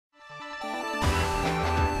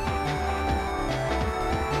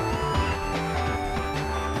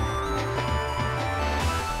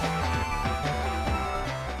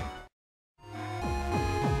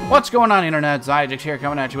What's going on, Internet? Xiagax here,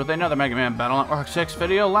 coming at you with another Megaman Battle on Arc 6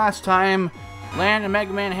 video. Last time, Land and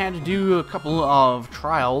Megaman had to do a couple of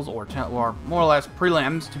trials, or more or less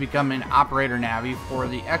prelims, to become an operator Navi for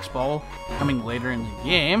the Expo coming later in the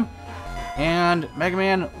game. And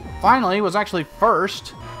Megaman finally was actually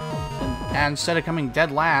first, and instead of coming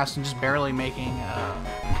dead last and just barely making,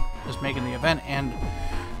 the event. And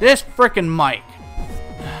this frickin' mic.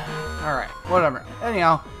 Alright, whatever.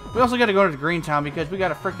 Anyhow. We also got to go to Greentown because we got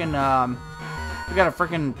to frickin'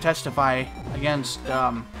 testify against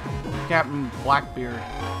Captain Blackbeard,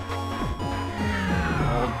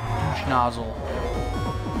 old schnozzle.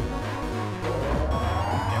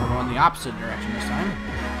 Yeah, we're going the opposite direction this time.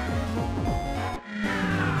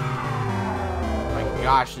 Oh my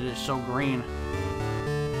gosh, it is so green.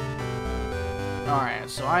 All right,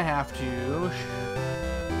 so I have to.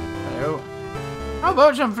 Hello. How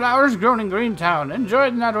about some flowers grown in Greentown?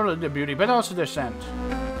 Enjoy not only the beauty, but also the scent.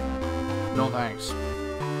 No thanks.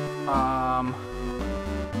 I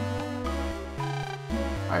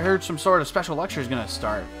heard some sort of special lecture is gonna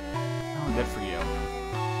start. Oh, good for you.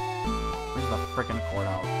 Where's the frickin'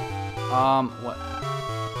 courthouse? What?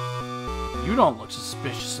 You don't look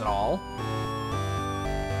suspicious at all.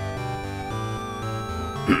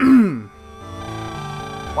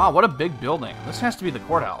 Wow, what a big building. This has to be the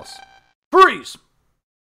courthouse. Freeze!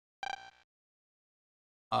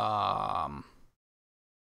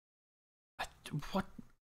 What?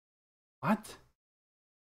 What?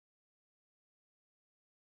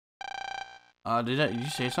 Did you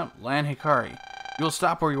say something? Lan Hikari. You will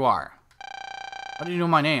stop where you are. How do you know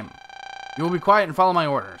my name? You will be quiet and follow my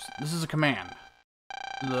orders. This is a command.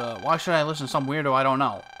 Why should I listen to some weirdo I don't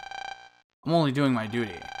know? I'm only doing my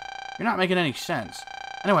duty. You're not making any sense.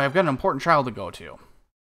 Anyway, I've got an important trial to go to.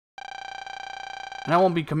 And I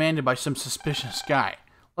won't be commanded by some suspicious guy.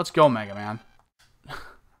 Let's go, Megaman.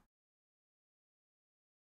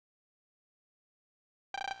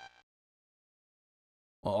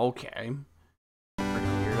 Well, okay.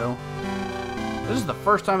 Freaking weirdo. This is the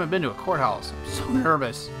first time I've been to a courthouse. I'm so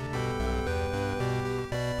nervous.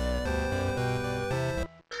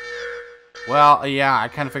 Well, yeah, I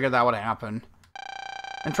kind of figured that would happen.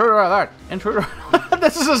 Intruder alert! Intruder.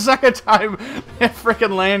 This is the second time that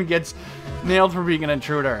freaking Land gets nailed for being an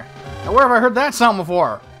intruder. Now, where have I heard that sound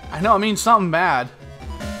before? I know it means something bad.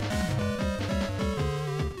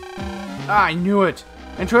 Ah, I knew it.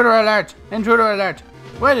 Intruder alert! Intruder alert!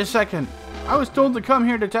 Wait a second. I was told to come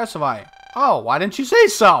here to testify. Oh, why didn't you say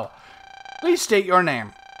so? Please state your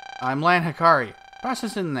name. I'm Lan Hikari.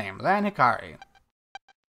 Processing the name, Lan Hikari.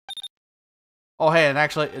 Oh, hey, and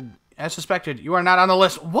actually, as suspected, you are not on the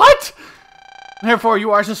list. What? Therefore,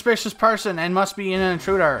 you are a suspicious person and must be an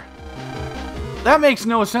intruder. That makes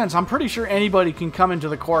no sense. I'm pretty sure anybody can come into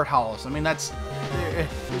the courthouse. I mean, there's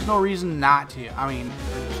no reason not to. I mean,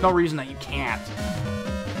 there's no reason that you can't.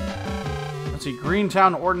 Let's see,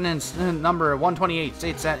 Greentown Ordinance number 128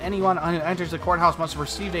 states that anyone who enters the courthouse must have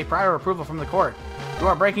received a prior approval from the court. You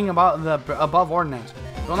are breaking about the above ordinance.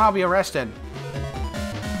 You will now be arrested.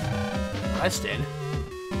 Arrested?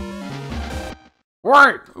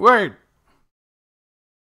 Wait!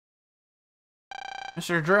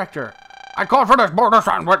 Mr. Director, I called for this boldest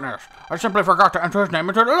witness. I simply forgot to enter his name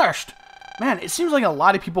into the list. Man, it seems like a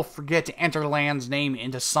lot of people forget to enter Land's name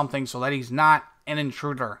into something so that he's not an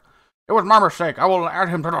intruder. It was my mistake. I will add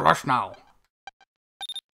him to the list now.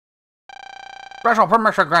 Special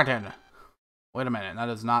permission granted. Wait a minute. That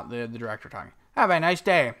is not the director talking. Have a nice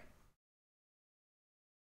day.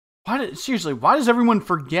 Seriously, why does everyone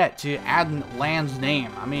forget to add Land's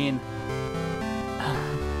name? I mean,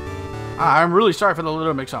 I'm really sorry for the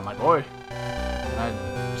little mix-up, my boy.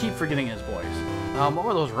 I keep forgetting his voice. What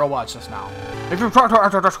were those robots just now? If you try to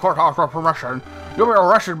enter this courthouse without permission, you'll be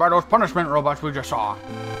arrested by those punishment robots we just saw.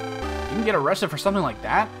 You can get arrested for something like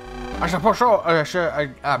that? I suppose so. I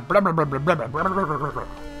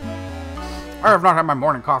have not had my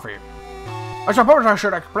morning coffee. I suppose I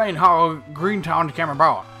should explain how Greentown came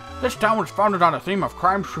about. This town was founded on a theme of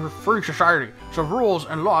crime-free society, so rules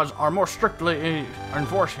and laws are more strictly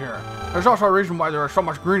enforced here. There's also a reason why there is so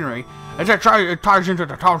much greenery, as it ties into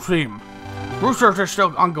the town theme. Research is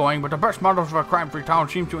still ongoing, but the best models of a crime-free town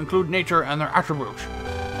seem to include nature and their attributes.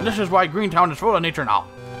 And this is why Greentown is full of nature now.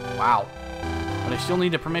 Wow. But I still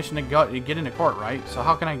need the permission to get into court, right? So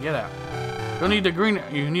how can I get it? You need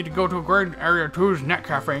to go to Green Area 2's Net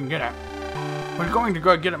Cafe and get it. I was going to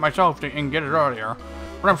go get it myself and get it earlier,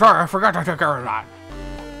 but I'm sorry, I forgot to take care of that.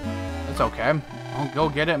 It's okay. I'll go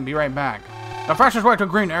get it and be right back. The fastest way to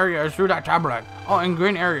Green Area is through that tablet. Oh, and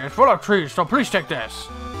Green Area is full of trees, so please take this.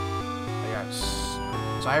 I got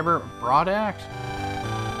Cyber Broad Act?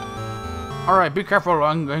 Alright, be careful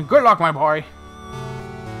and good luck, my boy.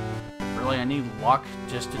 Really, I need luck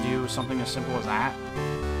just to do something as simple as that?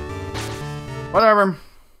 Whatever.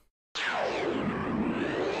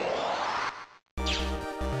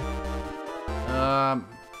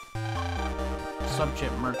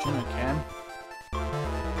 Subject merchant, okay.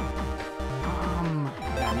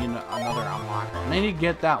 Yeah, I need another unlocker. And I need to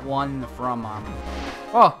get that one from,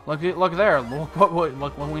 oh, look there. Look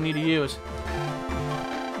what we need to use.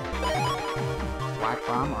 Black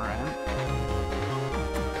bomb, alright.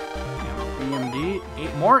 BMD,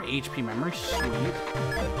 8 more HP memory, sweet.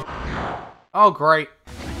 Oh, great.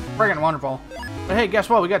 Friggin' wonderful. But hey, guess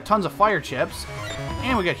what? We got tons of fire chips.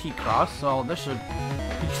 And we got heat cross, so this should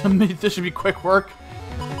be quick work.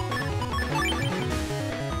 I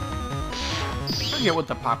forget what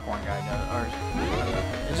the popcorn guy does. Or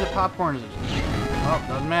is it popcorn? Is it... Oh,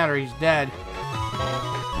 doesn't matter. He's dead.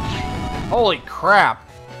 Holy crap!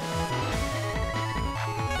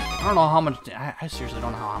 I don't know how much. I seriously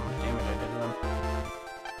don't know how much damage I did to them.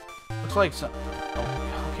 Looks like some.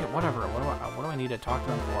 Oh, okay, whatever. What do I need to talk to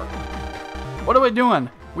them for? What are we doing?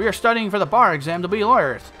 We are studying for the bar exam to be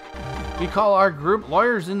lawyers. We call our group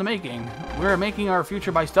Lawyers in the Making. We are making our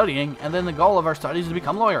future by studying, and then the goal of our studies is to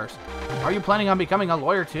become lawyers. Are you planning on becoming a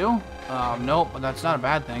lawyer too? No, but that's not a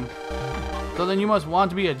bad thing. So then you must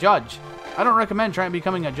want to be a judge. I don't recommend trying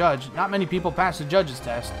becoming a judge. Not many people pass the judge's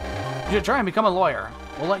test. You should try and become a lawyer.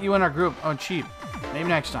 We'll let you in our group on cheap. Maybe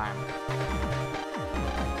next time.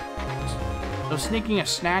 So sneaking a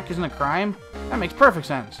snack isn't a crime? That makes perfect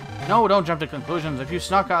sense. No, don't jump to conclusions. If you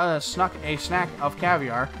snuck a snack of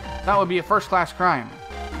caviar, that would be a first-class crime.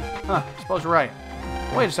 Huh, suppose you're right.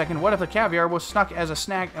 Wait a second, what if the caviar was snuck as a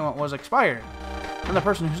snack and was expired? Then the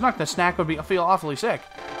person who snuck the snack would feel awfully sick.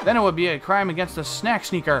 Then it would be a crime against the snack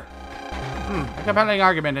sneaker. A compelling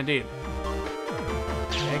argument indeed.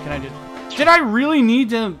 Okay, can I just... Did I really need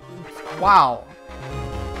to... Wow.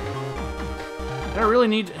 Did I really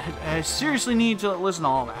need to... I seriously need to listen to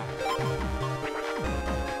all that.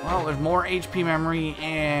 Well, there's more HP memory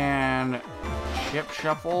and... Chip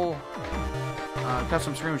shuffle.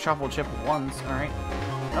 Custom scream shuffle chip once. Alright.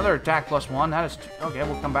 Another attack +1. That is... Okay,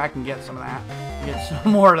 we'll come back and get some of that. Get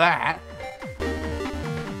some more of that.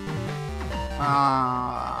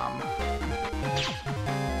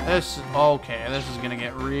 Okay, this is gonna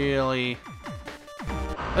get really...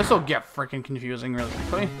 This will get freaking confusing really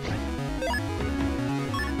quickly.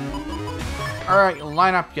 Alright,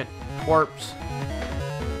 line up, you twerps.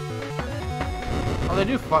 Oh,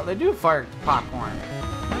 they do fire popcorn.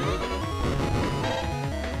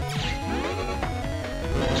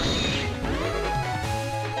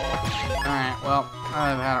 Alright, well,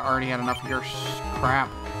 I've already had enough of your crap.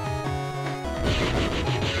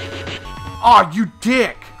 Oh, you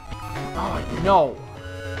dick! Oh, no.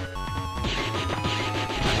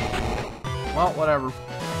 Well, whatever.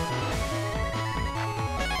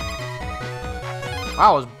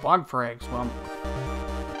 Wow, it was bug frags. Well,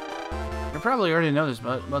 you probably already know this,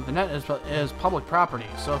 but the net is public property,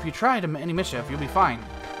 so if you try any mischief, you'll be fine.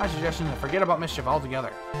 My suggestion is to forget about mischief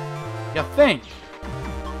altogether. You think?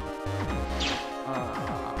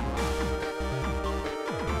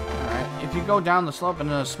 Alright, if you go down the slope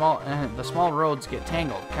into the small roads get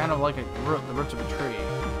tangled, kind of like the roots of a tree.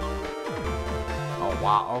 Oh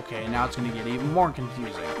wow, okay, now it's gonna get even more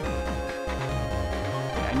confusing.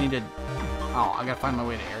 Okay, I need to... Oh, I gotta find my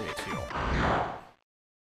way to area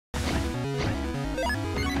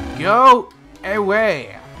 2. Go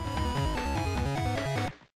away!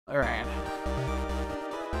 Alright.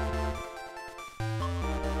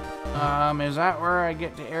 Is that where I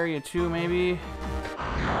get to area 2, maybe?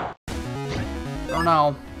 I don't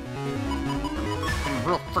know. I'm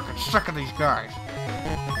real freaking sick of these guys.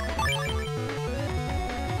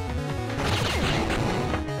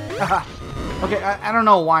 Okay, I don't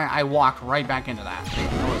know why I walked right back into that.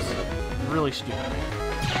 That was really stupid of me.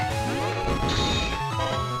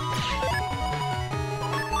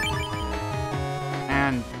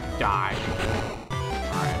 And die.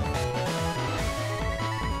 Alright.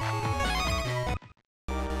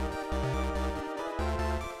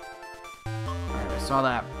 Alright, I saw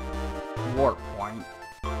that warp point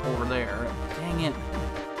over there. Dang it.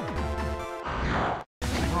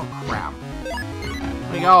 Oh crap.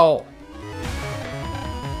 There we go.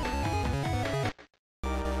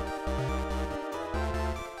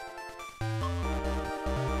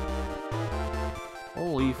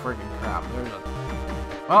 Holy freaking crap. There's a...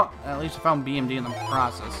 Well, at least I found BMD in the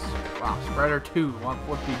process. Wow, spreader 2.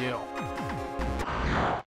 What'd we do? You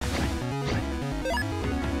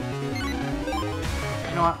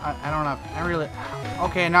know what? I don't have... I really...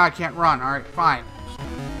 Okay, now I can't run. Alright, fine.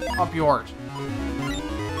 Up yours.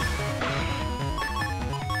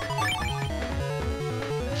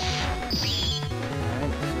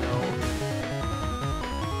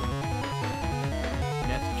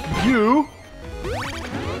 you.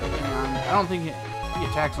 And I don't think he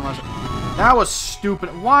attacks unless... That was stupid.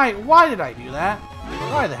 Why did I do that?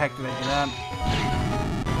 Why the heck did I do that?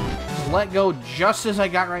 Just let go just as I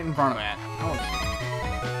got right in front of it.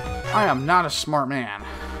 I am not a smart man.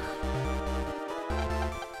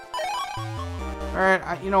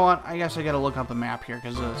 Alright, you know what? I guess I gotta look up the map here,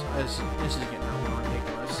 because this is getting a little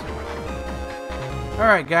ridiculous.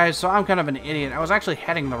 Alright, guys, so I'm kind of an idiot. I was actually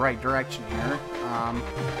heading the right direction here.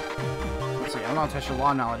 Let's see, I'm not touching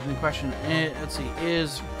law knowledge. And the question, let's see,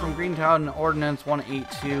 is from Greentown Ordinance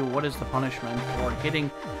 182, what is the punishment for hitting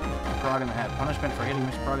Mr. Prog in the head? Punishment for hitting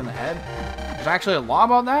Mr. Prog in the head? There's actually a law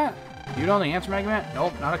about that? Do you know the answer, Megaman?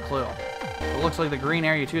 Nope, not a clue. It looks like the green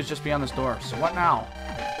area 2 is just beyond this door. So what now?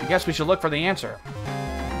 I guess we should look for the answer.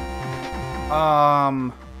 Crap.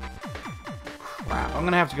 I'm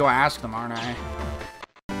gonna have to go ask them, aren't I?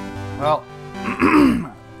 Well,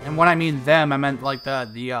 and when I mean them, I meant like the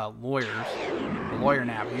lawyers. The lawyer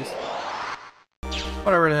nabbies.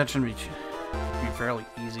 Whatever, that shouldn't be fairly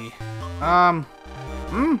easy.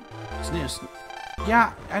 Snooze.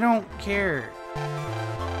 Yeah, I don't care.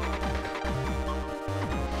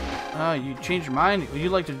 You changed your mind? Would you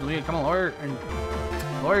like to become a lawyer? And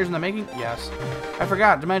lawyers in the making? Yes. I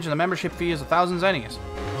forgot to mention the membership fee is 1,000 zennies. Is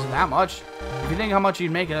it that much? If you think how much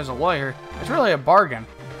you'd make it as a lawyer, it's really a bargain.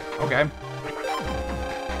 Okay.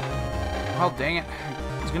 Well, dang it.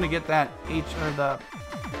 It's gonna get that it's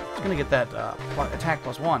gonna get that attack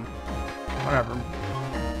 +1. Whatever.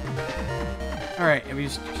 Alright, if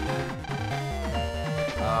he's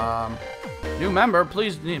new member,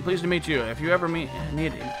 pleased to meet you. If you ever need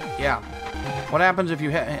yeah. What happens if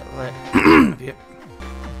you hit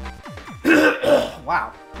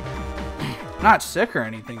wow. Not sick or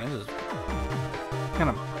anything. This is kind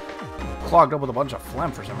of clogged up with a bunch of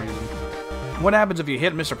phlegm for some reason. What happens if you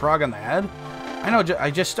hit Mr. Prog on the head? I know,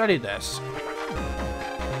 I just studied this.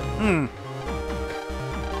 Oh,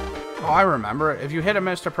 I remember. If you hit a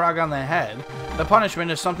Mr. Prog on the head, the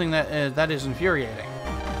punishment is something that is infuriating.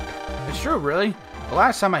 It's true, really. The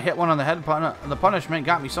last time I hit one on the head, the punishment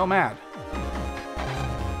got me so mad.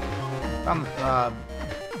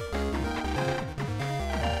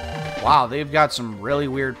 Wow, they've got some really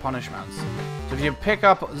weird punishments. So if you pick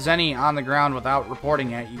up Zenny on the ground without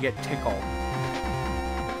reporting it, you get tickled.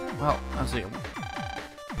 Well, let's see. Wait,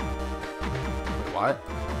 what?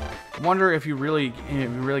 I wonder if you really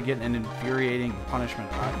get an infuriating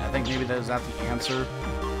punishment. I think maybe that is not the answer.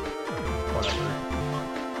 Whatever.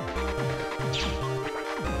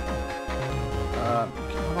 Oh,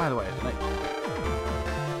 by the way,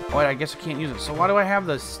 oh, wait, I guess I can't use it. So why do I have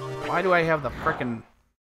this? Why do I have the frickin'?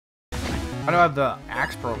 Why do I have the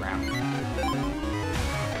axe program?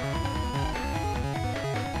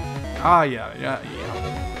 Ah, yeah.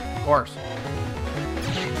 Of course.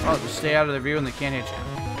 Oh, just stay out of their view and they can't hit you.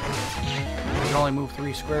 You can only move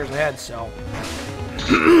 3 squares ahead, so.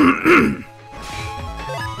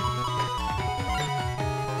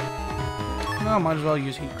 No, might as well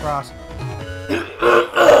use heat cross.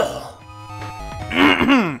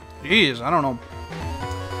 Jeez, I don't know.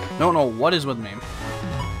 Don't know what is with me.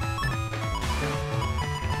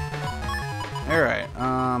 Alright,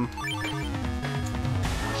 right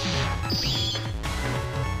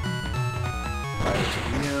to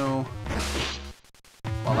you.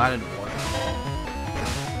 Well, that didn't work.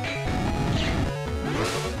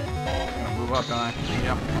 Gonna move up, don't I?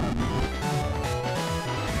 Yep.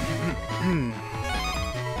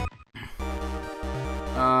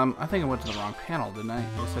 I think I went to the wrong panel, didn't I?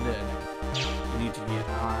 Yes, I did. I need to get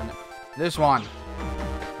on this one.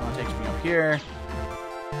 That one takes me up here.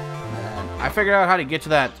 And I figured out how to get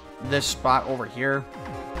to this spot over here.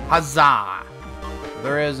 Huzzah!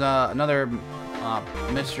 There is another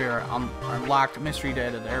mystery or unlocked mystery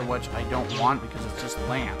data there, which I don't want because it's just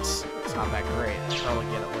Lance. It's not that great. I'll probably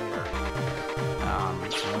get it later.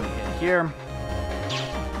 So let me get here.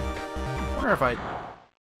 I wonder if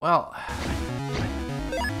well,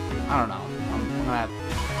 I don't know. I'm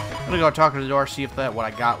gonna go talk to the door, see if what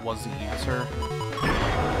I got was the answer.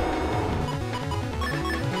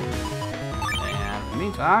 And in the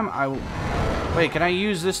meantime, wait, can I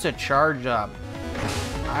use this to charge up?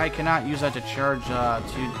 I cannot use that to charge to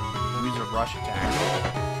use a rush attack.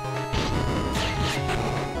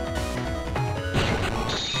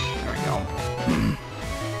 There we go.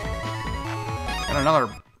 Got another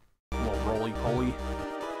little roly-poly.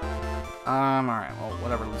 Alright, well,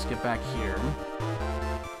 whatever, let's get back here.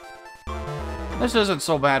 This isn't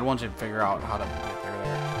so bad once you figure out how to get there.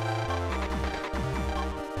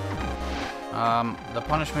 The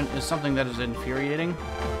punishment is something that is infuriating.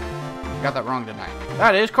 Got that wrong, didn't I?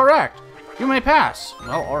 That is correct! You may pass.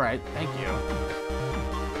 Well, alright. Thank you.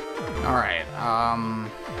 Alright,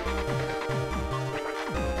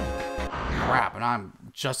 crap, and I'm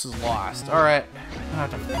just as lost. Alright.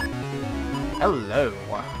 Hello.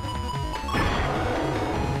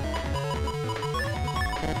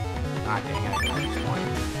 Ah, dang it. I missed one.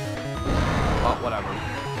 Well, whatever.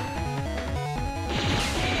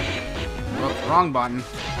 Whoops, wrong button.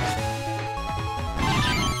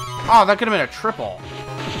 Oh, that could have been a triple.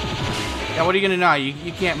 Yeah, what are you gonna know?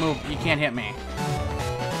 You can't move. You can't hit me.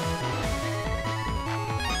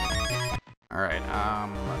 Alright,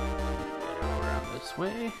 around this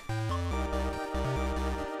way.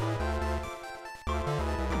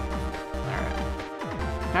 Alright.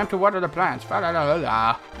 Time to water the plants.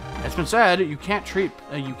 It's been said you can't treat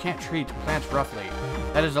plants roughly.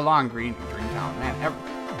 That is a long green town, man.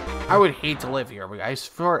 I would hate to live here, but I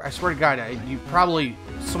swear to God, you probably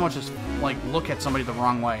someone just like look at somebody the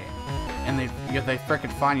wrong way, and they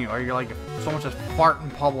frickin' find you, or you're like someone just fart in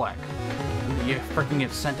public, and you frickin'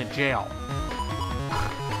 get sent to jail.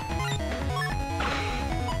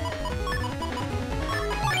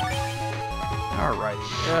 Alright,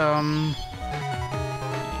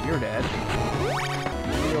 you're dead.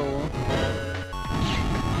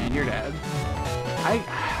 And you're dead. I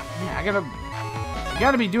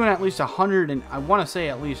gotta be doing at least 100, and I want to say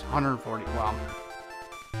at least 140. Well,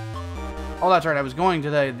 oh, that's right. I was going to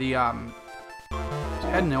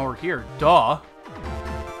heading over here. Duh. All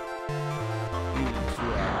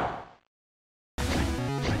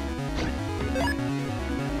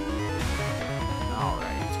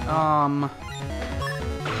right.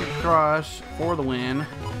 Cross for the win.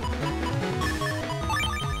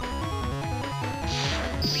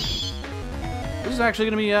 This is actually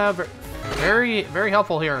going to be very, very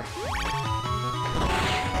helpful here.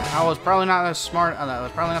 I was probably not as smart. That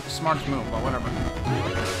was probably not the smartest move, but whatever.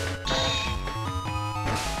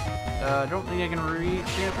 I don't think I can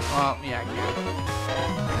reach it. Well, yeah, I can.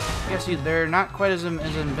 Yeah, see, they're not quite as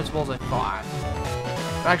invincible as I thought.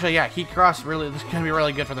 But actually, yeah, heat cross really. This is gonna be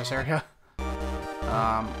really good for this area.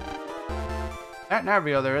 That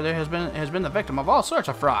Navio there has been the victim of all sorts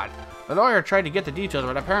of fraud. The lawyer tried to get the details,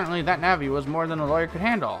 but apparently that Navi was more than a lawyer could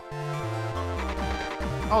handle.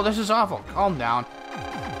 Oh, this is awful. Calm down.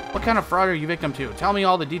 What kind of fraud are you victim to? Tell me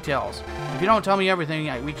all the details. If you don't tell me everything,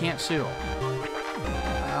 we can't sue.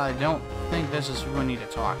 I don't think this is who I need to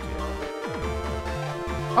talk to.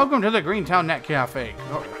 Welcome to the Greentown Net Cafe.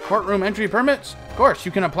 Courtroom entry permits? Of course,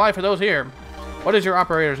 you can apply for those here. What is your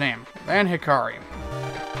operator's name? Lan Hikari.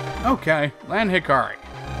 Okay, Lan Hikari.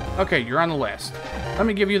 Okay, you're on the list. Let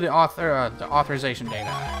me give you the authorization data.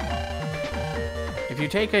 If you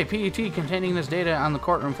take a PET containing this data on the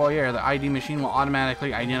courtroom foyer, the ID machine will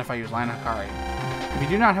automatically identify you as Lan Hikari. If you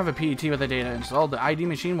do not have a PET with the data installed, the ID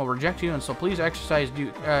machine will reject you, and so please exercise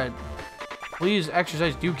due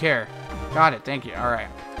care. Got it. Thank you. All right,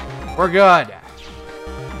 we're good.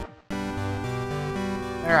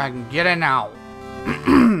 There, I can get in now.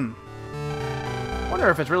 Wonder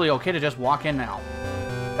if it's really okay to just walk in now.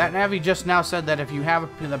 That Navi just now said that if you have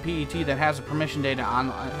the PET that has the permission data on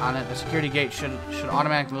it, the security gate should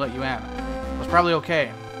automatically let you in. It's probably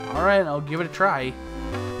okay. Alright, I'll give it a try.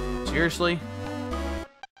 Seriously?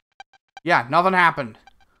 Yeah, nothing happened.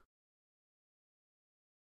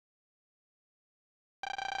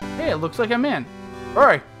 Hey, it looks like I'm in.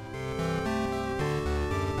 Hurry!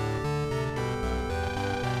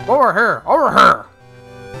 Over here! Over here!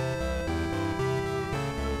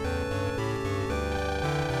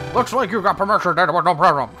 Looks like you got permission data with no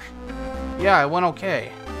problems. Yeah, it went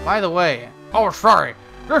okay. By the way... Oh, sorry.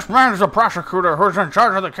 This man is the prosecutor who's in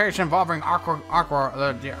charge of the case involving the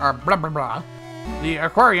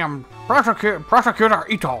aquarium. Prosecutor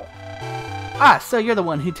Ito. Ah, so you're the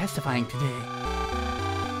one who's testifying today.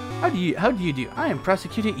 How do you do? I am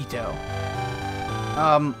Prosecutor Ito.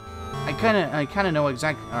 I kind of know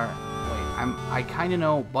exactly... I kind of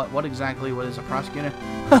know, but what exactly is a prosecutor?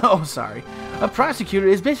 Oh, sorry. A prosecutor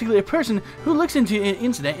is basically a person who looks into an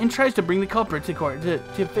incident and tries to bring the culprit to court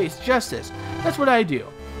to face justice. That's what I do.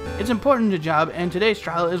 It's important to job, and today's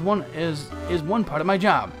trial is one part of my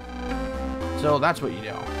job. So that's what you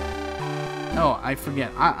do. No, I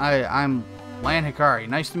forget. I'm Lan Hikari.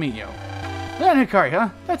 Nice to meet you. Lan Hikari, huh?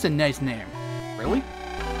 That's a nice name. Really?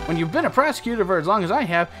 When you've been a prosecutor for as long as I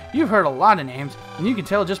have, you've heard a lot of names, and you can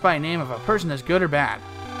tell just by a name if a person is good or bad.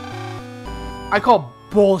 I call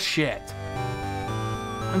bullshit.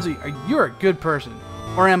 Lindsay, you're a good person.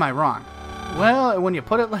 Or am I wrong? Well, when you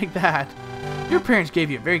put it like that, your parents gave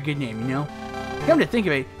you a very good name, you know? Come to think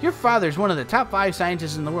of it, your father's one of the top 5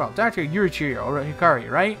 scientists in the world, Dr. Yurichiro Hikari,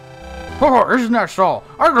 right? Oh, isn't that so?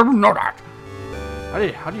 I didn't know that.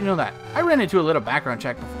 How do you know that? I ran into a little background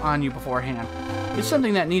check on you beforehand. It's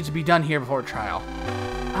something that needs to be done here before trial.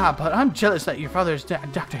 But I'm jealous that your father is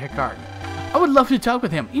Dr. Gregar. I would love to talk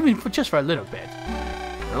with him, even just for a little bit.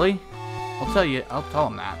 Really? I'll tell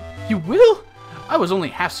him that. You will? I was only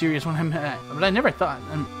half serious when I met, but I never thought.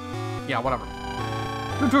 Yeah, whatever.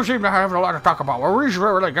 You two seem to have a lot to talk about. Well, we should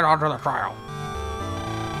really get on to the trial.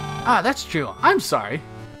 That's true. I'm sorry.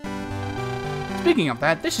 Speaking of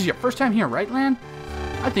that, this is your first time here, right, Lan?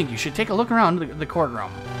 I think you should take a look around the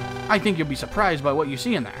courtroom. I think you'll be surprised by what you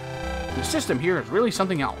see in there. The system here is really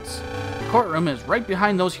something else. The courtroom is right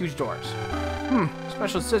behind those huge doors.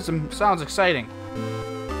 Special system sounds exciting.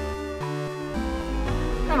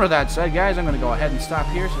 And with that said, guys, I'm going to go ahead and stop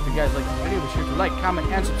here. So if you guys like the video, be sure to like, comment,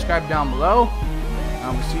 and subscribe down below. And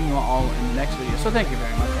I'll be seeing you all in the next video. So thank you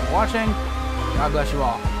very much for watching. God bless you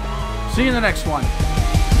all. See you in the next one.